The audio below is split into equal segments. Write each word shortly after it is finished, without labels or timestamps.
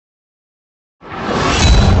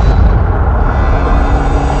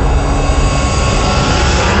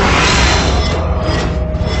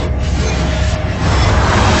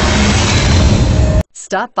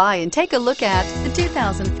Stop by and take a look at the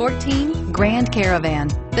 2014 Grand Caravan.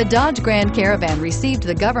 The Dodge Grand Caravan received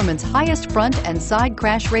the government's highest front and side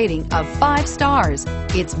crash rating of 5 stars.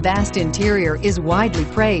 Its vast interior is widely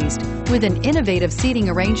praised, with an innovative seating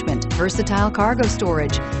arrangement, versatile cargo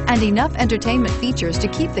storage, and enough entertainment features to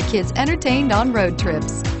keep the kids entertained on road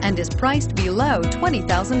trips, and is priced below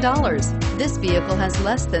 $20,000. This vehicle has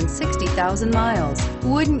less than 60,000 miles.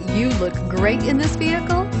 Wouldn't you look great in this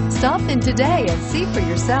vehicle? Stop in today and see for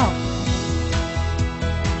yourself.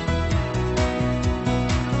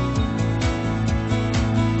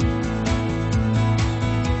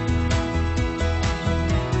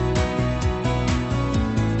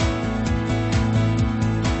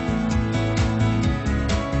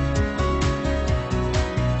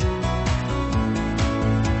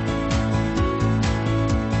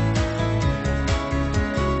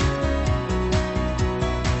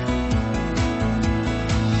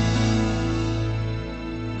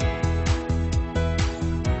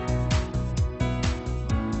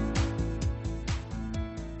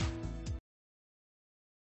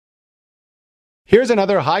 Here's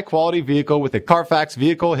another high-quality vehicle with a Carfax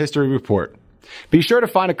Vehicle History Report. Be sure to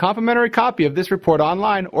find a complimentary copy of this report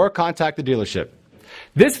online or contact the dealership.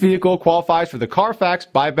 This vehicle qualifies for the Carfax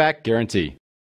Buyback Guarantee.